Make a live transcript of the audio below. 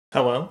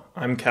Hello,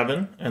 I'm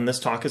Kevin, and this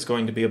talk is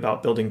going to be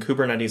about building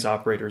Kubernetes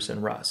operators in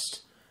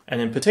Rust.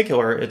 And in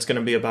particular, it's going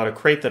to be about a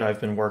crate that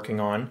I've been working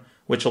on,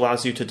 which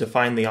allows you to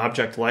define the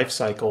object life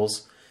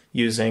cycles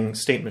using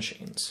state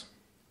machines.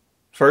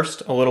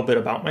 First, a little bit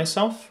about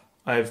myself.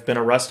 I've been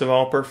a Rust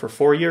developer for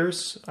 4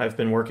 years. I've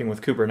been working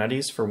with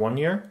Kubernetes for 1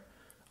 year.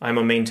 I'm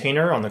a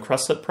maintainer on the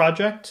Krustlet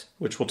project,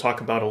 which we'll talk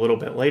about a little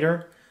bit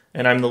later,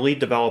 and I'm the lead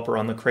developer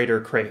on the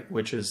Krator crate,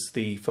 which is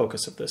the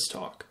focus of this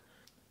talk.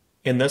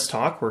 In this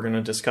talk, we're going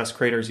to discuss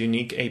Krator's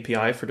unique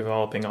API for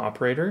developing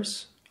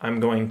operators. I'm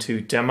going to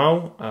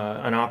demo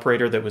an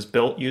operator that was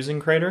built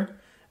using Krator,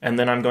 and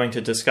then I'm going to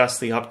discuss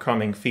the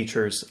upcoming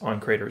features on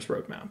Krator's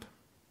roadmap.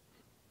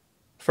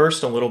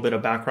 First, a little bit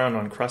of background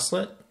on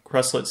Krustlet.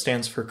 Krustlet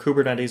stands for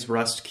Kubernetes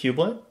Rust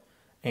Kubelet,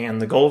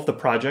 and the goal of the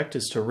project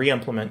is to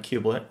re-implement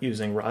Kubelet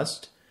using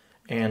Rust.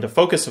 And a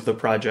focus of the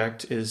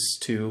project is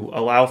to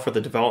allow for the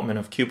development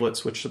of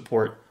kubelets which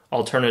support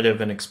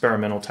alternative and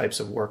experimental types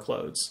of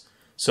workloads.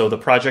 So the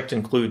project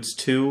includes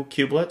 2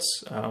 kubelets,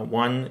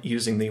 one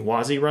using the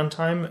WASI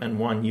runtime and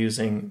one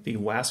using the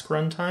WASC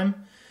runtime.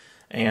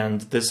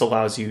 And this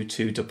allows you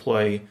to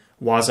deploy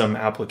WASM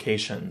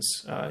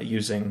applications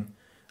using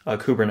a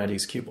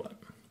Kubernetes kubelet.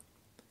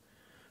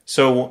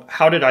 So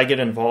how did I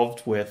get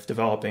involved with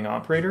developing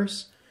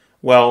operators?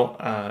 Well,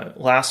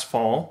 last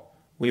fall,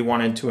 we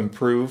wanted to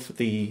improve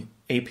the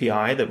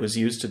API that was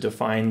used to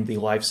define the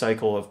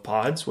lifecycle of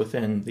pods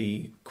within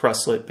the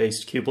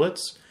Krustlet-based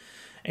kubelets.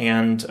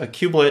 And a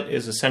kubelet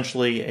is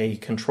essentially a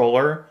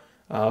controller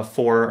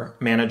for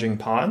managing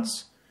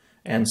pods.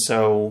 And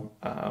so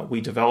we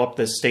developed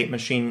this state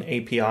machine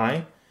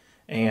API,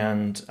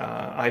 and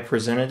I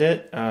presented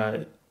it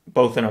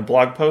both in a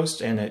blog post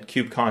and at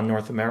KubeCon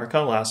North America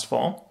last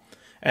fall.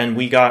 And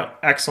we got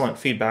excellent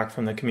feedback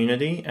from the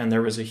community, and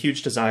there was a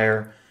huge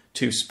desire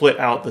to split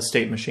out the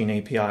state machine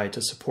API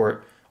to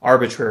support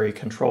arbitrary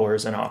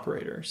controllers and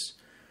operators.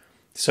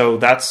 So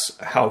that's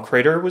how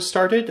Krator was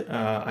started.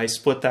 I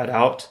split that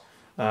out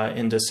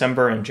in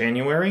December and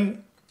January,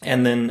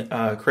 and then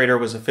Krator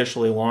was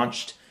officially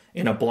launched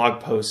in a blog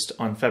post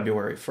on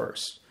February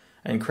 1st.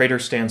 And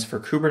Krator stands for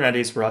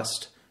Kubernetes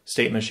Rust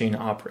State Machine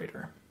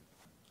Operator.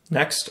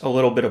 Next, a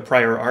little bit of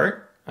prior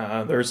art.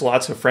 There's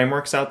lots of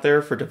frameworks out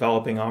there for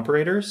developing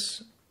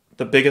operators.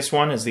 The biggest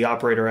one is the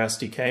Operator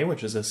SDK,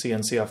 which is a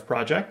CNCF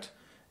project.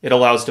 It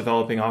allows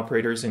developing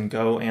operators in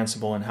Go,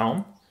 Ansible, and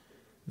Helm.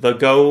 The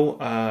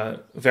Go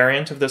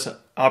variant of this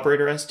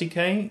operator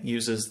SDK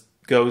uses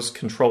Go's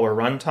controller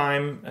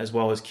runtime as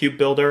well as Kube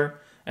Builder,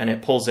 and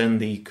it pulls in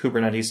the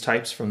Kubernetes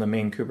types from the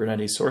main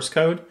Kubernetes source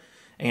code,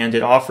 and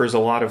it offers a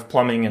lot of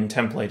plumbing and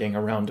templating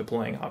around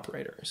deploying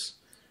operators.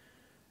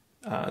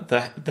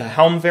 The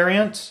Helm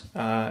variant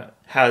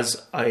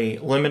has a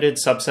limited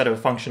subset of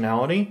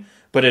functionality,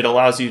 but it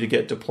allows you to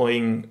get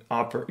deploying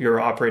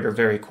your operator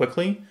very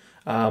quickly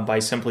by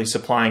simply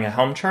supplying a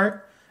Helm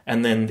chart.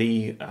 And then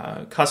the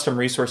custom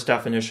resource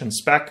definition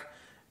spec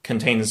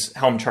contains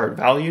Helm chart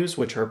values,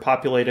 which are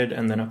populated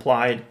and then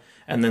applied.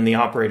 And then the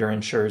operator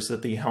ensures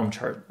that the Helm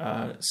chart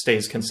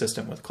stays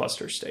consistent with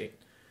cluster state.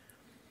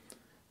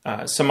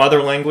 Some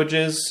other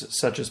languages,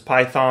 such as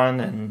Python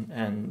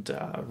and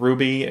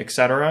Ruby,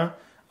 etc.,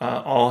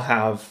 all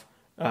have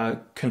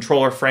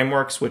controller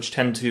frameworks which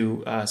tend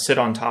to sit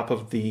on top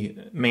of the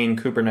main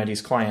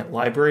Kubernetes client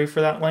library for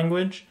that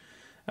language.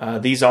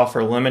 These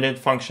offer limited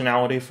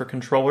functionality for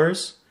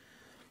controllers.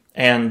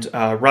 And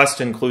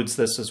Rust includes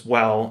this as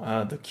well.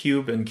 The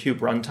Kube and Kube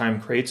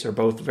runtime crates are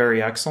both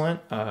very excellent.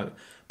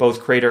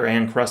 Both Krator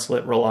and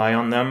Krustlet rely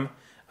on them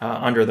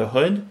under the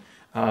hood,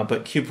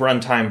 but Kube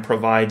runtime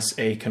provides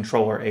a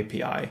controller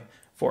API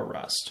for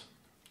Rust.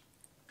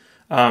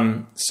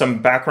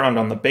 Some background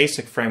on the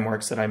basic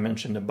frameworks that I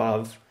mentioned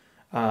above.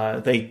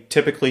 They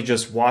typically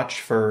just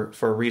watch for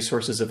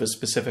resources of a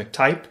specific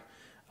type.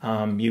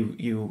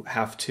 You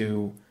have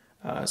to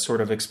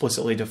sort of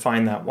explicitly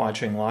define that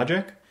watching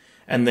logic.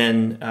 And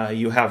then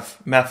you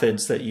have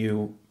methods that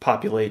you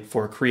populate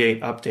for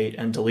create, update,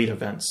 and delete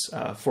events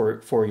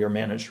for your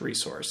managed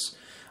resource.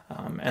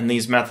 And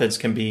these methods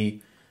can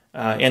be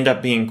end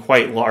up being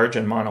quite large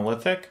and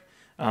monolithic,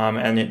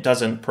 and it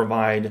doesn't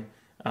provide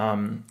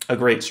a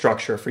great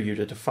structure for you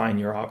to define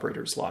your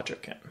operator's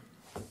logic in.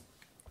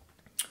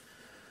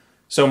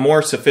 So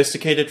more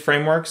sophisticated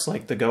frameworks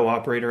like the Go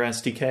Operator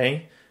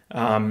SDK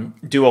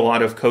do a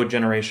lot of code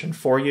generation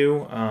for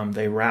you.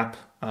 They wrap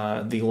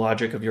the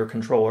logic of your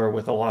controller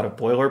with a lot of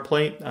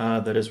boilerplate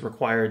that is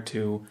required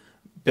to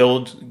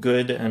build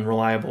good and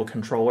reliable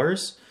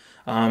controllers.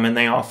 And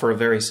they offer a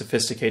very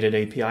sophisticated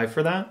API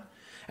for that.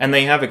 And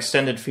they have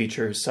extended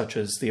features such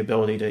as the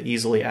ability to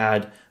easily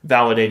add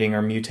validating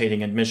or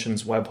mutating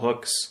admissions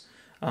webhooks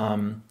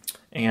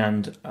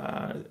and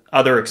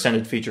other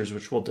extended features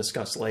which we'll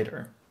discuss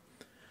later.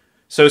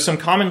 So some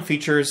common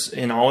features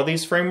in all of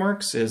these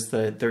frameworks is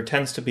that there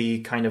tends to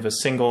be kind of a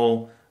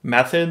single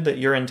method that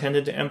you're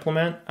intended to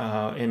implement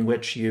in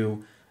which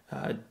you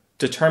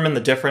determine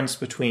the difference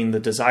between the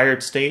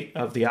desired state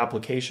of the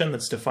application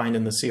that's defined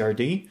in the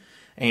CRD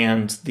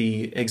and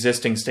the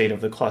existing state of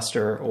the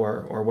cluster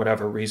or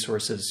whatever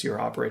resources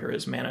your operator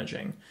is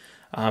managing.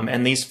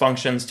 And these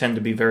functions tend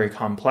to be very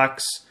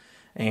complex,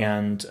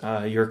 and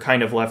you're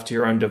kind of left to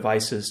your own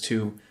devices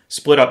to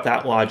split up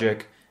that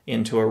logic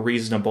into a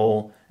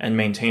reasonable and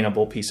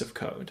maintainable piece of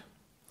code.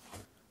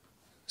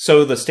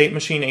 So the State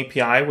Machine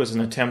API was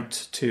an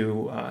attempt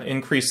to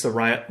increase the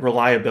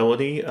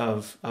reliability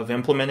of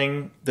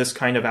implementing this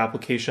kind of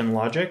application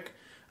logic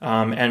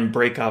and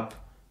break up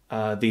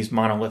these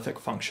monolithic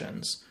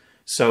functions.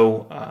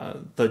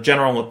 So the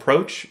general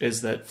approach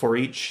is that for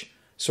each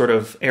sort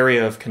of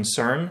area of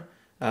concern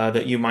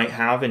that you might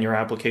have in your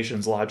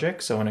application's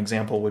logic, so an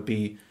example would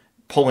be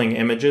pulling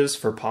images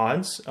for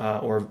pods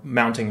or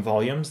mounting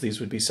volumes, these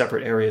would be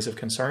separate areas of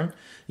concern,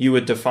 you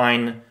would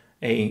define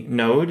a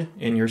node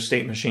in your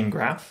state machine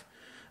graph,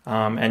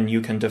 and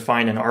you can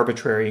define an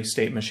arbitrary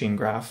state machine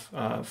graph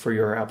for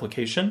your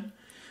application.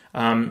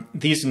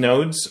 These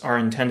nodes are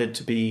intended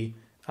to be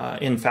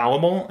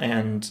infallible,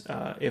 and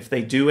if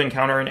they do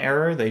encounter an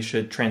error, they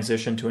should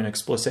transition to an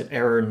explicit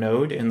error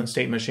node in the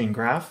state machine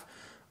graph,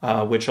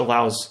 which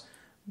allows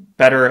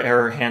better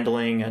error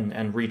handling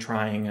and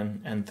retrying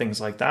and things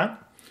like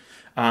that.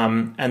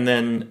 And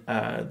then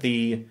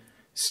the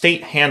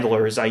state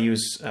handlers,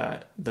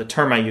 the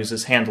term I use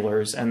is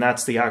handlers, and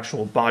that's the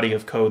actual body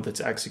of code that's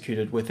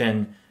executed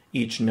within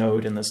each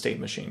node in the state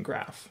machine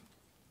graph.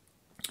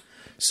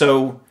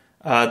 So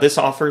this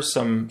offers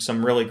some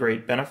really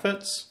great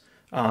benefits.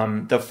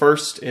 The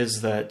first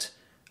is that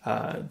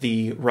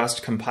the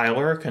Rust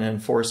compiler can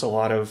enforce a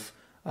lot of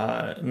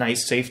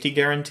nice safety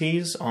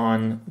guarantees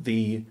on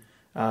the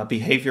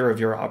behavior of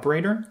your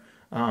operator.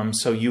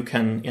 So you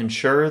can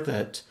ensure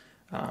that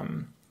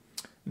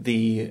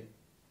the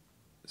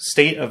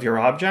state of your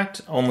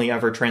object only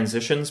ever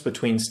transitions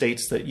between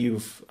states that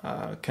you've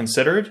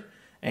considered,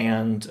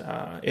 and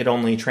it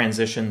only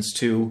transitions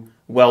to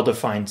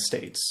well-defined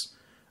states.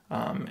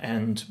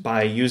 And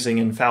by using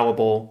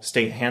infallible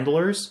state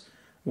handlers,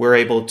 we're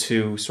able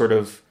to sort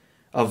of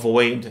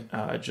avoid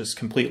just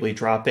completely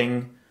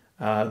dropping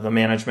the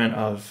management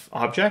of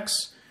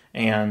objects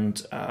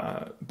and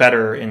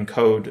better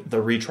encode the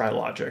retry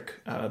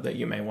logic that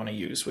you may want to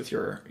use with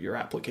your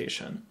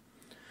application.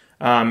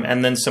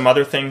 And then some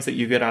other things that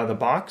you get out of the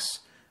box.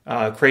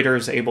 Krator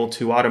is able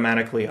to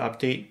automatically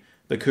update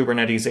the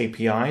Kubernetes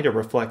API to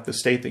reflect the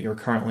state that you're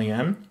currently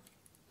in.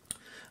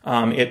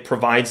 It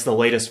provides the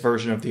latest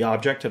version of the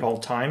object at all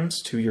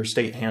times to your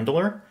state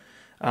handler.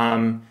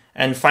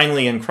 And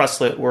finally, in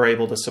Krustlet, we're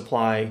able to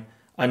supply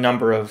a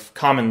number of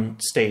common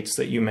states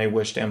that you may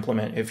wish to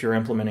implement if you're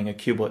implementing a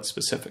kubelet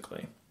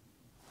specifically.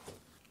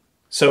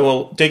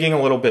 So digging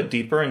a little bit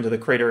deeper into the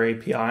Krator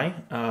API,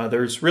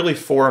 there's really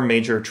four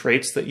major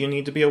traits that you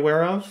need to be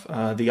aware of.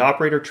 The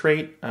operator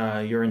trait,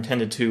 you're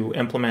intended to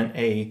implement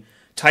a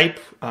type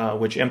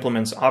which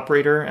implements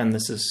operator, and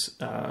this is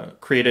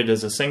created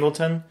as a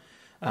singleton.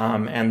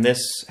 And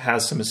this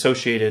has some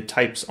associated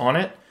types on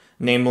it,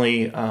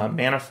 namely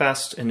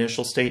manifest,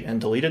 initial state, and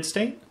deleted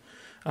state.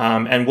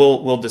 And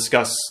we'll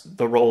discuss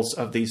the roles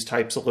of these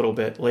types a little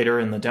bit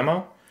later in the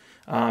demo.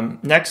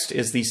 Next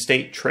is the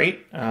state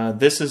trait.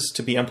 This is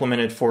to be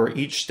implemented for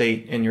each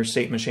state in your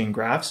state machine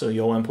graph, so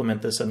you'll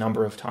implement this a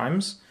number of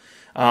times.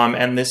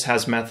 And this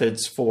has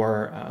methods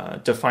for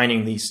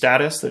defining the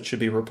status that should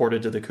be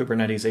reported to the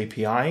Kubernetes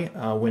API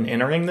when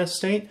entering this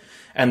state.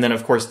 And then,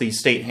 of course, the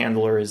state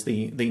handler is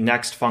the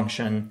next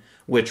function,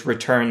 which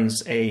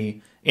returns a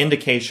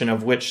indication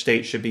of which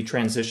state should be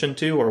transitioned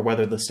to or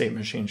whether the state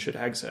machine should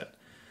exit.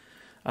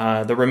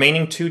 The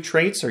remaining two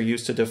traits are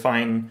used to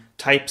define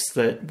types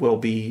that will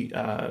be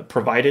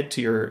provided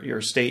to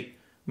your state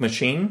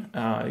machine,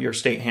 your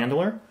state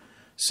handler.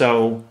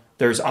 So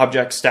there's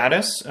object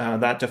status,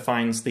 that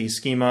defines the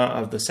schema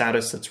of the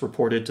status that's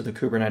reported to the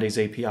Kubernetes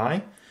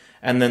API.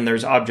 And then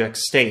there's object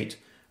state,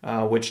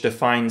 which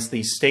defines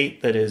the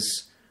state that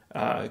is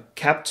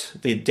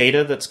kept, the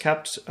data that's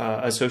kept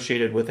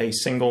associated with a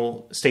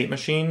single state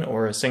machine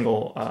or a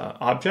single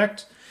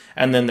object.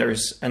 And then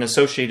there's an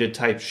associated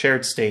type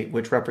shared state,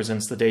 which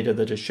represents the data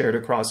that is shared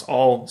across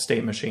all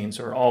state machines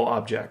or all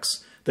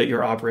objects that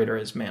your operator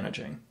is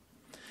managing.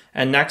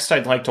 And next,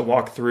 I'd like to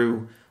walk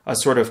through a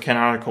sort of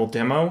canonical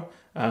demo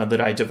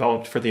that I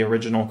developed for the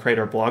original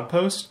Krator blog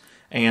post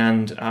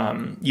and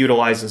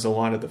utilizes a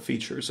lot of the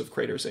features of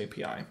Krator's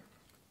API.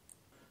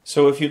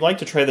 So if you'd like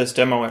to try this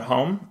demo at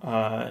home,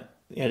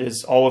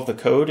 all of the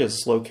code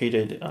is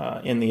located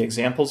in the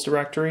examples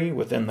directory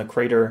within the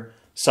Krator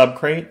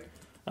subcrate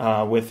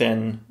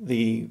within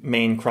the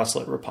main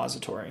Krustlet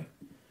repository.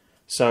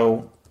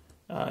 So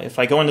if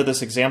I go into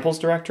this examples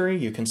directory,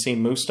 you can see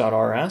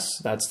moose.rs,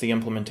 that's the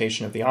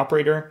implementation of the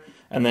operator,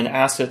 and then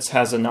assets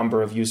has a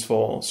number of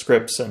useful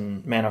scripts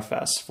and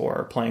manifests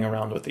for playing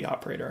around with the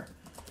operator.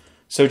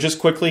 So just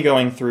quickly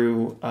going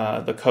through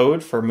the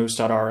code for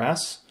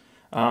moose.rs,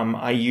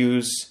 I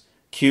use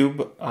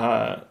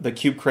the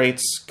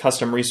kubecrates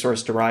custom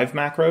resource derive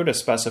macro to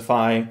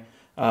specify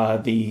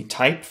the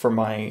type for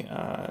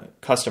my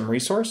custom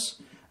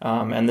resource.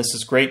 And this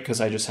is great because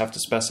I just have to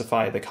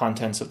specify the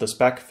contents of the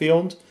spec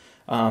field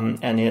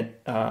and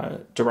it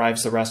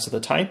derives the rest of the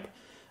type.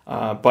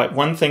 But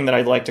one thing that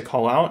I'd like to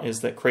call out is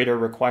that Krator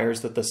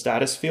requires that the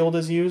status field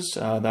is used.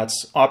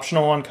 That's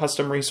optional on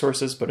custom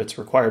resources, but it's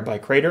required by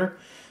Krator.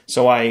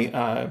 So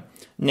I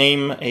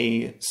name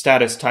a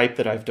status type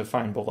that I've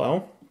defined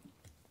below.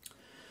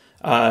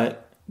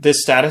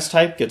 This status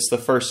type gets the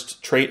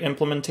first trait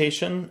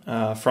implementation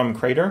from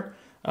Krator.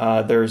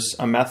 There's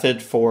a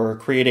method for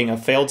creating a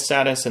failed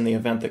status in the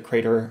event that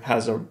Krator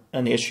has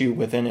an issue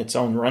within its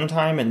own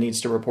runtime and needs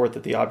to report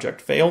that the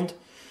object failed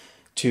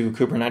to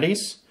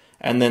Kubernetes.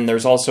 And then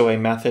there's also a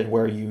method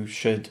where you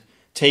should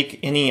take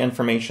any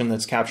information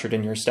that's captured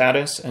in your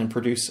status and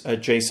produce a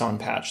JSON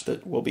patch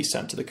that will be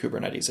sent to the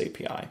Kubernetes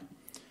API.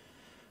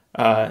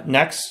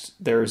 Next,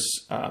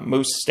 there's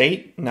Moose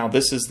state. Now,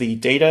 this is the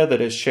data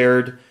that is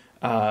shared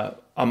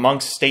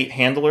amongst state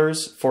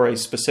handlers for a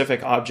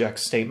specific object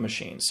state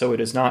machine. So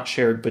it is not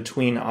shared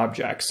between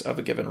objects of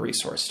a given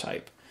resource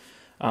type.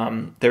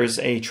 There's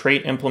a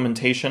trait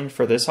implementation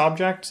for this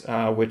object,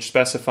 which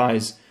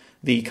specifies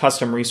the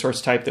custom resource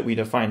type that we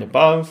defined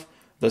above,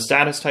 the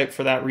status type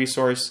for that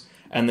resource,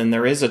 and then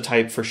there is a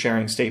type for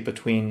sharing state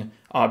between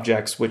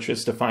objects, which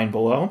is defined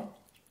below.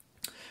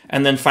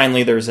 And then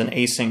finally, there's an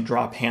async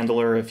drop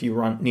handler if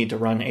you need to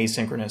run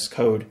asynchronous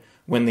code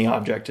when the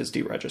object is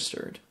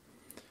deregistered.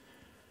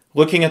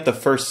 Looking at the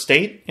first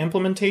state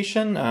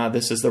implementation,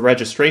 this is the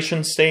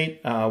registration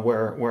state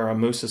where a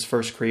moose is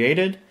first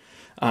created.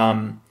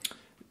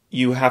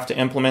 You have to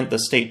implement the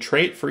state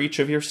trait for each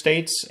of your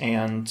states,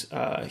 and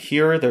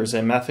here there's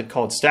a method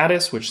called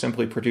status, which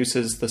simply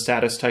produces the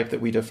status type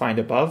that we defined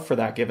above for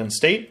that given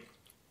state.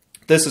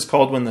 This is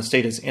called when the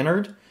state is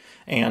entered,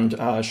 and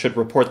should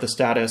report the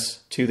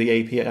status to the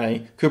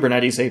API,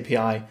 Kubernetes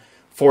API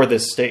for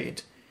this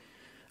state.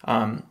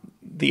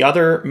 The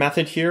other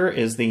method here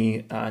is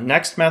the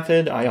next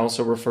method. I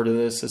also refer to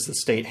this as the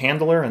state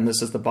handler, and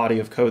this is the body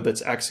of code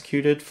that's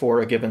executed for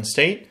a given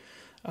state.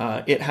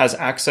 It has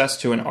access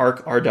to an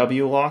arc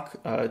RW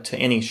lock to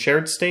any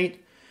shared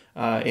state.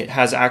 It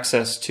has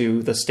access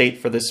to the state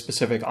for this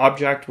specific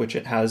object, which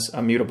it has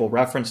a mutable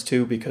reference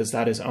to because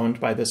that is owned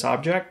by this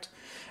object.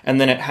 And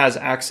then it has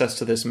access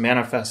to this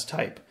manifest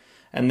type.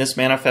 And this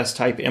manifest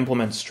type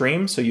implements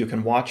stream, so you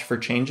can watch for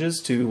changes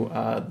to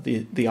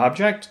the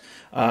object.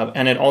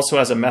 And it also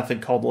has a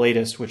method called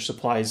latest, which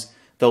supplies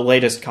the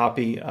latest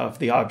copy of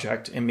the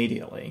object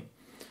immediately.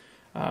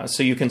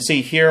 So you can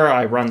see here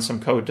I run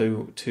some code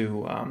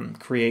to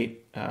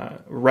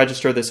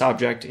register this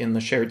object in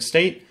the shared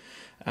state.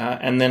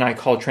 And then I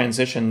call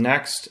transition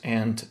next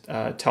and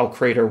tell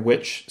Krator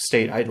which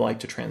state I'd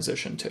like to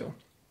transition to.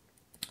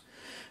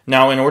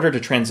 Now, in order to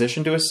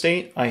transition to a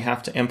state, I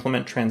have to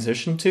implement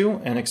transition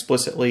to and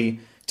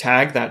explicitly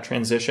tag that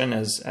transition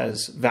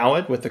as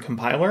valid with the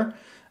compiler.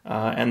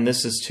 And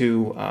this is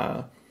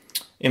to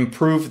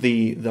improve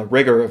the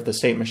rigor of the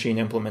state machine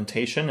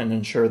implementation and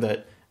ensure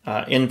that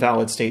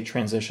invalid state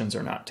transitions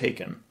are not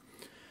taken.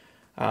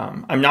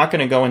 I'm not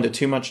going to go into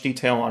too much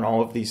detail on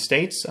all of these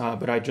states,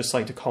 but I'd just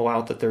like to call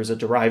out that there's a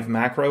derived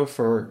macro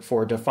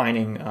for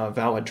defining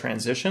valid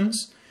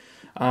transitions.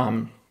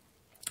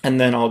 And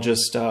then I'll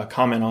just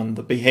comment on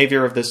the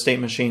behavior of this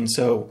state machine.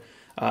 So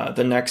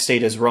the next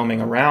state is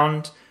roaming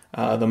around.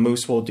 The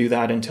moose will do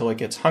that until it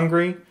gets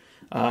hungry.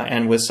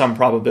 And with some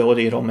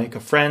probability, it'll make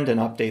a friend and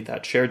update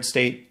that shared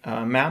state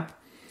map.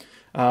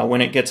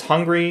 When it gets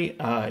hungry,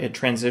 it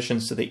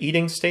transitions to the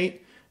eating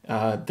state.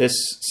 This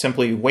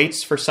simply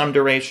waits for some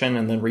duration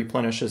and then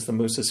replenishes the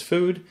moose's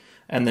food,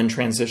 and then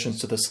transitions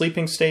to the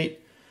sleeping state.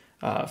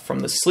 From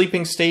the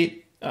sleeping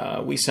state,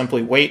 we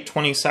simply wait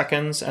 20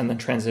 seconds and then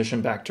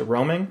transition back to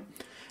roaming.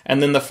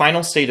 And then the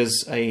final state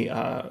is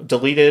a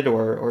deleted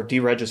or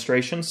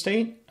deregistration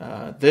state.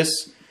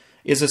 This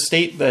is a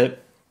state that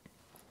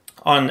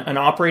on an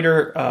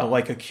operator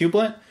like a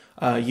kubelet,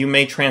 you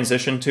may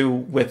transition to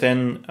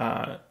within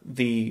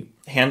the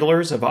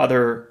handlers of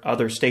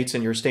other states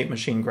in your state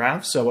machine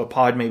graph. So a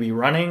pod may be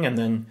running and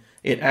then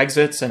it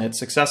exits and it's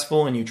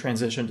successful and you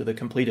transition to the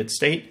completed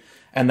state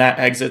and that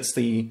exits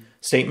the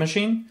state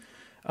machine.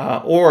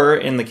 Or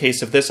in the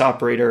case of this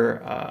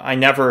operator, I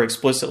never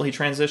explicitly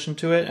transition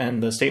to it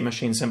and the state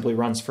machine simply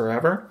runs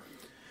forever.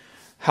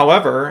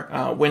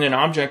 However, when an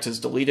object is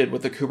deleted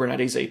with the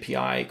Kubernetes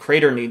API,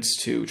 Krator needs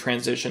to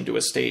transition to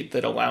a state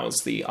that allows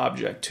the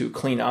object to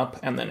clean up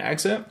and then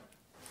exit.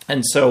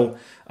 And so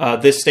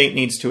this state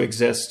needs to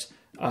exist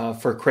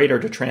for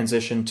Krator to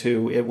transition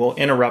to. It will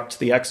interrupt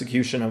the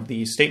execution of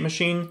the state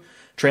machine,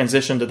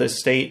 transition to this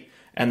state,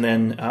 and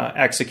then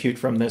execute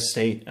from this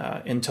state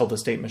until the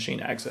state machine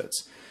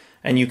exits.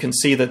 And you can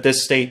see that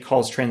this state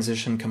calls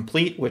transition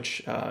complete,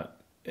 which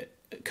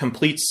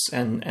completes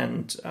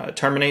and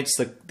terminates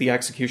the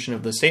execution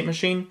of the state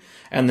machine,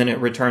 and then it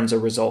returns a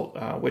result,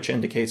 which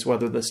indicates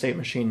whether the state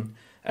machine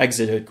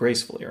exited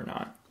gracefully or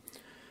not.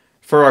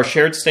 For our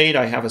shared state,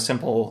 I have a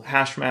simple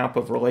hash map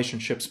of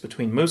relationships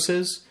between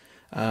mooses,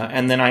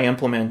 and then I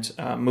implement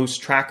moose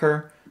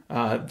tracker.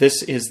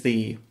 This is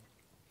the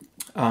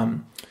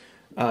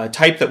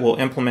type that will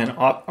implement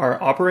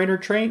our operator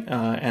trait,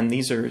 and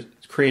these are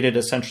created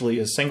essentially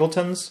as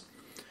singletons.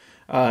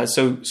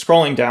 So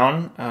scrolling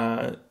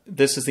down,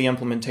 this is the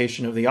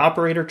implementation of the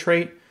operator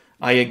trait.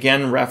 I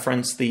again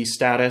reference the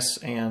status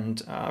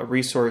and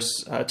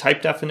resource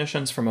type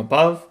definitions from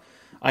above.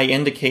 I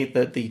indicate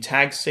that the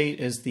tag state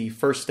is the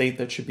first state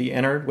that should be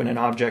entered when an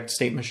object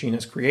state machine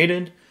is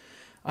created.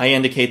 I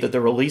indicate that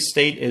the release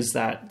state is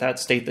that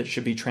state that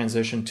should be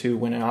transitioned to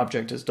when an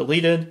object is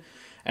deleted.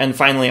 And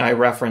finally, I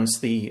reference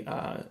the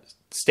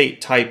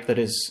state type that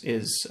is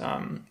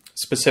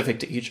specific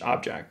to each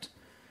object.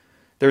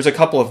 There's a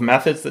couple of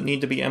methods that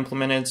need to be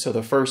implemented. So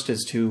the first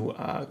is to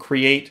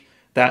create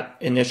that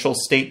initial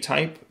state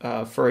type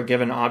for a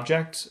given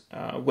object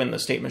when the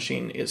state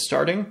machine is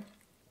starting.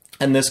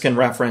 And this can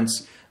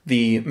reference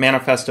the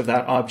manifest of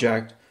that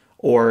object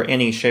or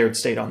any shared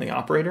state on the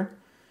operator.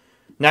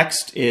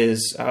 Next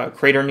is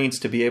Krator needs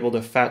to be able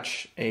to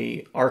fetch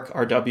a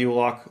arc-rw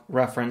lock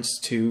reference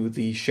to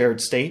the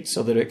shared state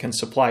so that it can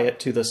supply it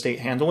to the state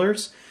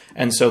handlers.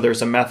 And so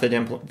there's a method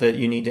that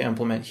you need to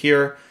implement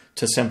here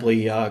to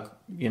simply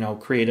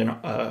create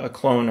a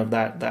clone of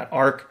that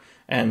arc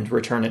and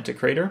return it to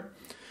Krator.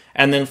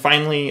 And then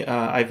finally,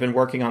 I've been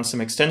working on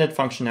some extended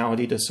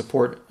functionality to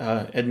support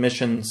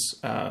admissions,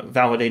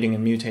 validating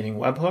and mutating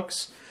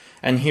webhooks.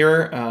 And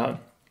here,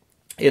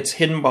 it's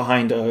hidden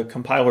behind a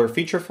compiler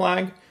feature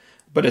flag,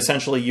 but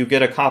essentially you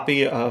get a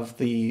copy of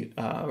the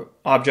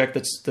object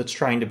that's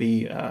trying to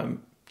be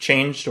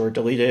changed or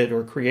deleted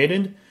or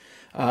created.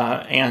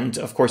 And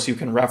of course, you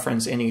can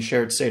reference any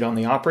shared state on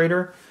the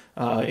operator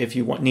if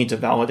you need to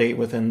validate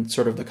within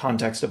sort of the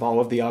context of all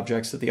of the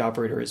objects that the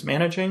operator is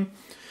managing.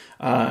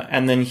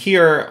 And then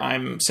here,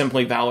 I'm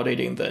simply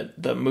validating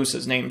that the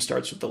moose's name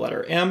starts with the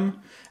letter M,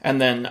 and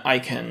then I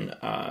can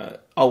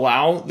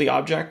allow the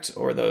object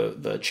or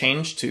the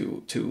change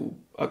to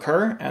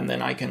occur, and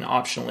then I can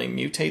optionally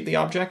mutate the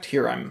object.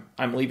 Here,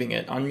 I'm leaving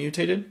it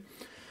unmutated.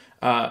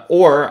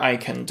 Or I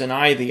can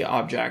deny the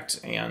object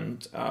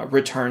and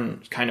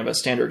return kind of a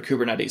standard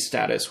Kubernetes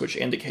status, which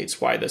indicates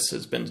why this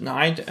has been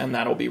denied, and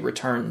that'll be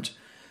returned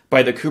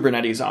by the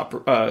Kubernetes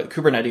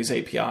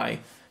API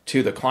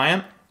to the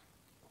client.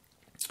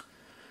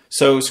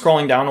 So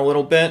scrolling down a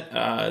little bit,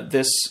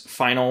 this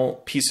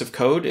final piece of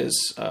code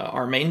is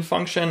our main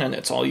function, and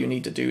it's all you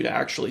need to do to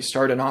actually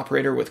start an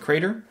operator with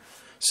Krator.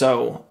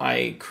 So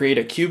I create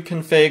a kube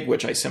config,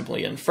 which I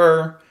simply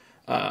infer.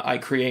 I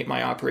create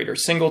my operator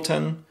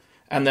singleton,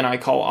 and then I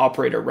call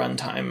operator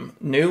runtime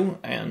new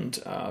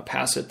and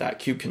pass it that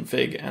kube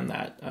config and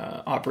that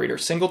operator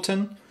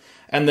singleton.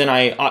 And then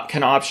I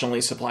can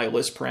optionally supply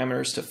list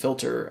parameters to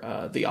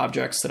filter the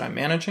objects that I'm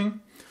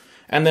managing.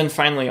 And then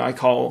finally, I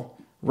call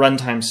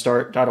runtime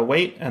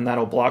start.await, and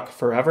that'll block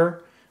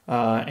forever,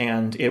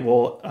 and it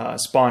will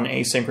spawn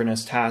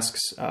asynchronous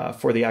tasks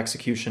for the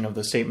execution of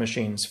the state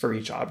machines for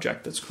each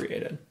object that's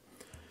created.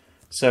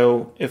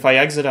 So if I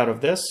exit out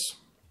of this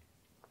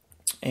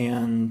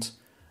and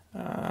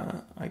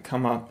I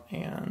come up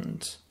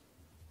and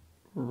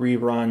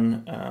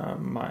rerun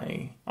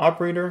my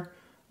operator,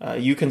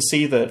 you can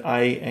see that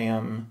I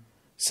am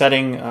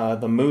setting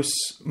the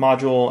Moose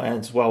module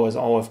as well as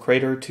all of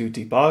Krator to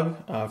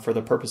debug for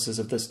the purposes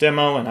of this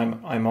demo, and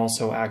I'm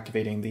also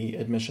activating the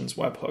admissions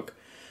webhook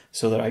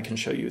so that I can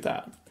show you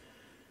that.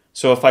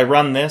 So if I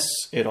run this,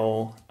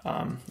 it'll,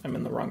 I'm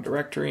in the wrong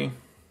directory.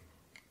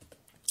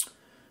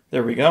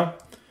 There we go.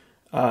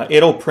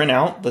 It'll print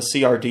out the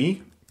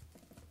CRD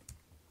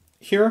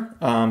here,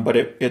 but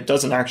it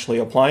doesn't actually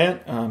apply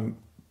it.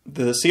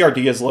 The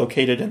CRD is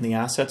located in the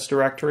assets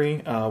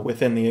directory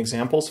within the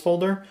examples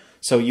folder.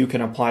 So you can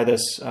apply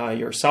this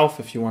yourself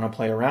if you want to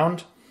play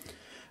around.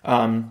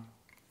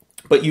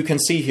 But you can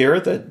see here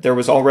that there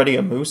was already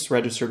a moose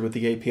registered with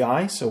the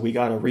API. So we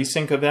got a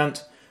resync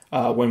event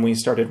when we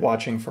started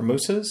watching for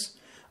mooses.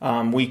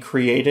 We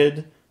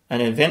created an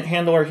event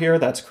handler here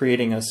that's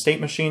creating a state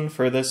machine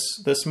for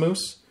this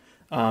moose.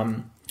 Let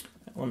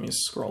me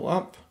scroll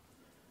up.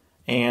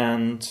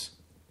 And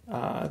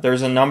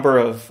there's a number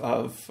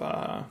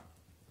of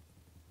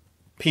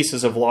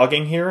pieces of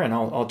logging here, and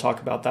I'll talk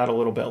about that a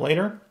little bit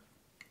later.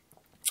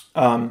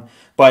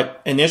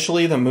 But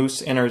initially, the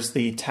moose enters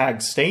the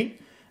tag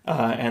state,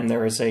 and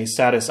there is a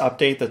status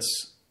update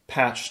that's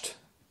patched.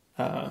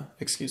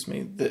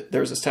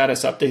 There's a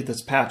status update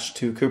that's patched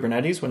to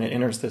Kubernetes when it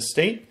enters this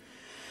state.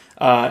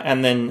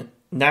 And then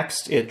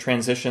next, it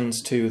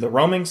transitions to the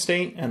roaming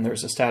state, and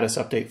there's a status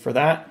update for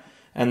that.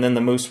 And then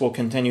the moose will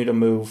continue to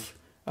move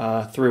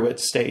through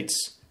its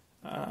states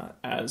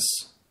as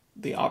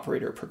the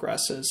operator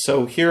progresses.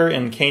 So here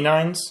in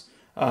K9s,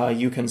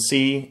 you can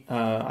see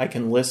I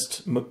can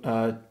list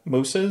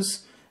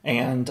mooses,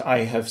 and I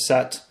have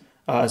set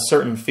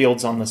certain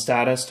fields on the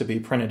status to be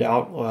printed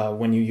out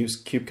when you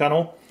use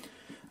kubectl.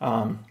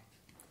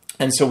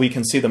 And so we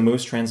can see the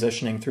moose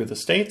transitioning through the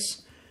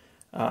states.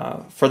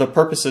 For the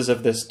purposes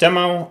of this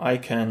demo, I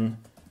can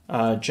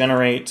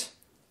generate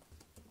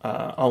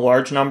a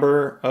large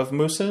number of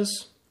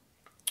mooses.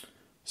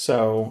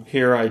 So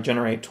here I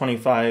generate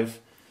 25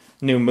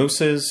 new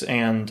mooses,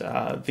 and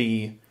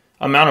the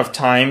amount of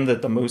time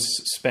that the moose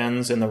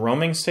spends in the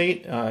roaming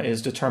state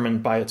is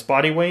determined by its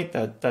body weight.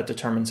 That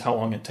determines how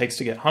long it takes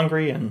to get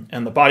hungry,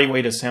 and the body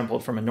weight is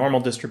sampled from a normal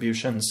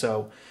distribution,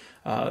 so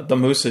the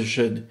mooses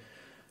should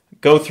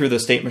go through the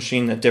state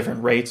machine at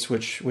different rates,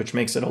 which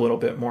makes it a little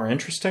bit more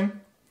interesting.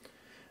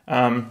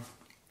 And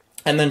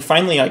then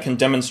finally, I can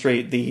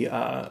demonstrate the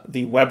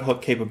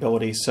webhook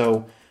capability.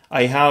 So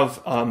I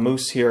have a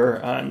moose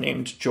here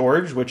named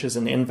George, which is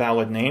an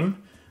invalid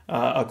name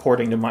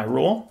according to my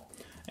rule.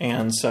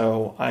 And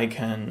so I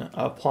can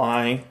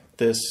apply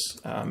this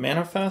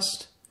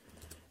manifest,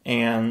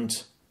 and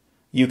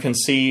you can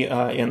see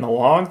in the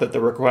log that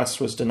the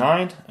request was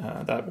denied.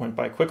 That went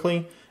by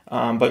quickly.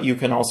 But you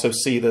can also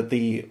see that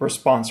the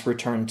response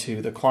returned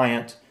to the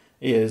client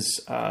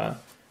is that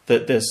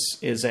this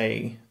is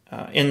a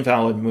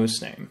invalid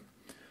moose name.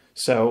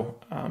 So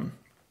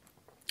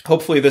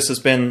hopefully this has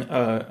been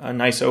a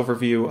nice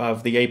overview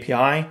of the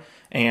API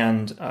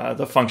and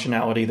the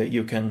functionality that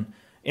you can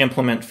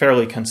implement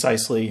fairly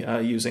concisely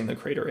using the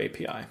Krator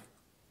API.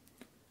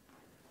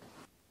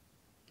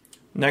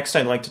 Next,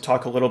 I'd like to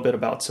talk a little bit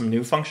about some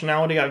new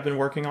functionality I've been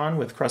working on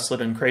with Krustlet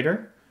and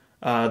Krator.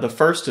 The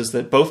first is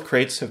that both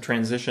crates have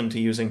transitioned to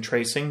using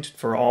tracing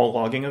for all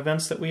logging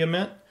events that we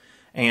emit,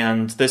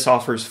 and this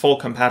offers full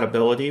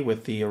compatibility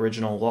with the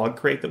original log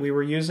crate that we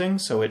were using,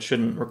 so it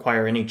shouldn't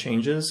require any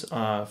changes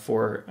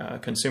for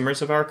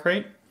consumers of our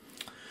crate.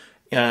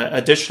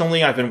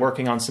 Additionally, I've been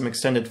working on some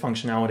extended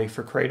functionality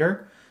for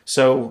Krator.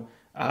 So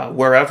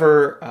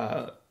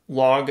wherever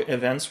log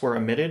events were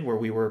emitted, where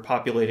we were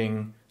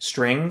populating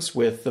strings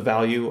with the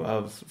value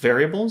of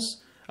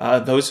variables,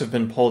 those have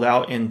been pulled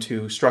out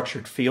into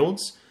structured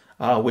fields,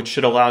 which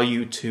should allow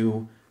you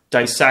to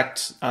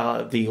dissect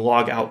the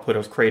log output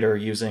of Krator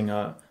using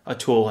a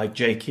tool like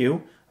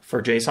JQ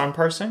for JSON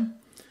parsing.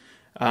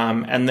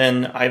 And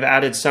then I've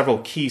added several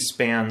key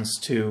spans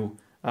to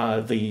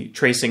the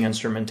tracing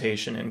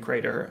instrumentation in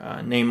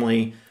Krator,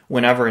 namely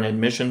whenever an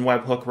admission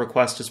webhook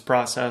request is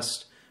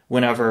processed,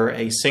 whenever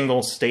a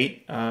single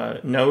state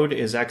node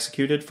is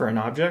executed for an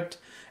object,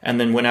 and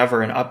then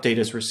whenever an update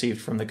is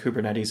received from the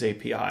Kubernetes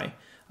API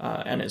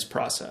and is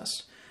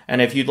processed.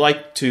 And if you'd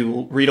like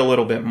to read a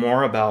little bit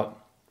more about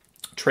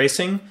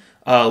tracing,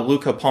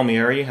 Luca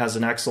Palmieri has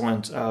an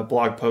excellent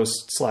blog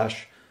post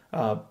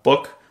 /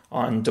 book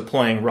on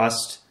deploying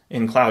Rust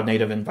in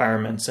cloud-native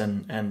environments,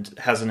 and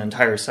has an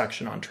entire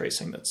section on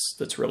tracing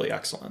that's really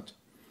excellent.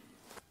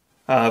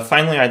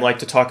 Finally, I'd like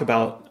to talk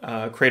about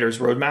Krator's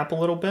roadmap a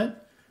little bit.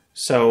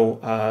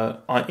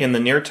 So in the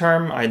near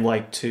term, I'd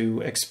like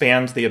to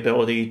expand the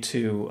ability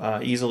to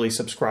easily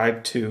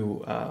subscribe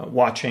to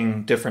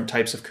watching different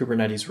types of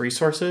Kubernetes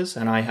resources,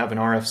 and I have an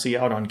RFC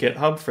out on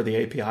GitHub for the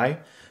API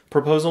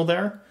proposal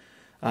there.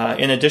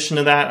 In addition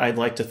to that, I'd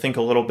like to think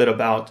a little bit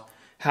about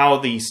how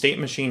the state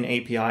machine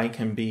API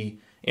can be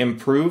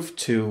improved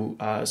to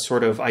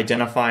sort of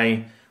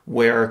identify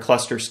where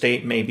cluster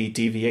state may be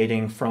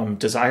deviating from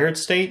desired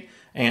state,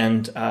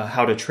 and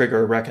how to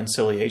trigger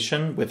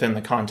reconciliation within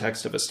the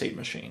context of a state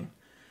machine.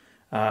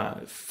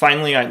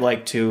 Finally, I'd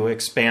like to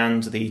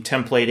expand the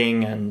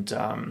templating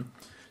and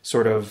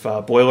sort of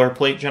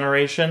boilerplate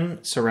generation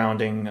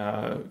surrounding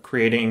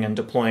creating and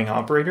deploying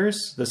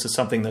operators. This is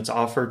something that's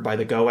offered by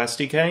the Go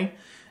SDK,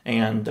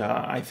 and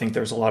I think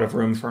there's a lot of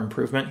room for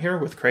improvement here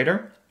with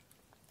Krator.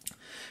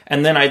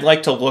 And then I'd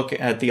like to look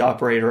at the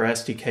operator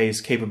SDK's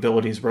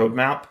capabilities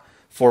roadmap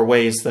for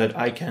ways that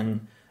I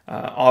can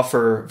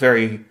offer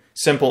very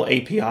simple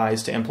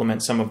APIs to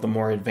implement some of the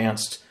more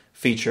advanced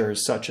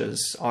features such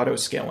as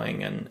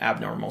auto-scaling and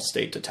abnormal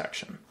state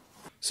detection.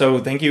 So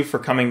thank you for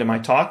coming to my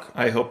talk.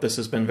 I hope this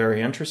has been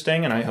very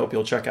interesting, and I hope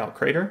you'll check out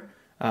Krator.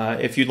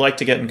 If you'd like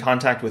to get in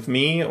contact with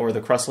me or the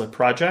Krustlet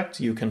project,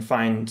 you can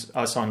find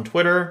us on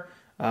Twitter,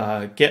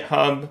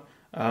 GitHub.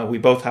 We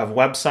both have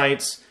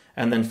websites.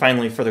 And then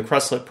finally, for the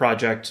Krustlet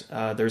project,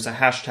 there's a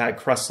hashtag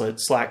Krustlet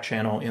Slack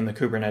channel in the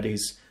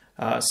Kubernetes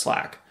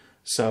Slack.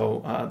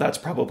 So that's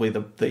probably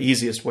the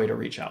easiest way to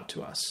reach out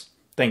to us.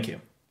 Thank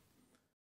you.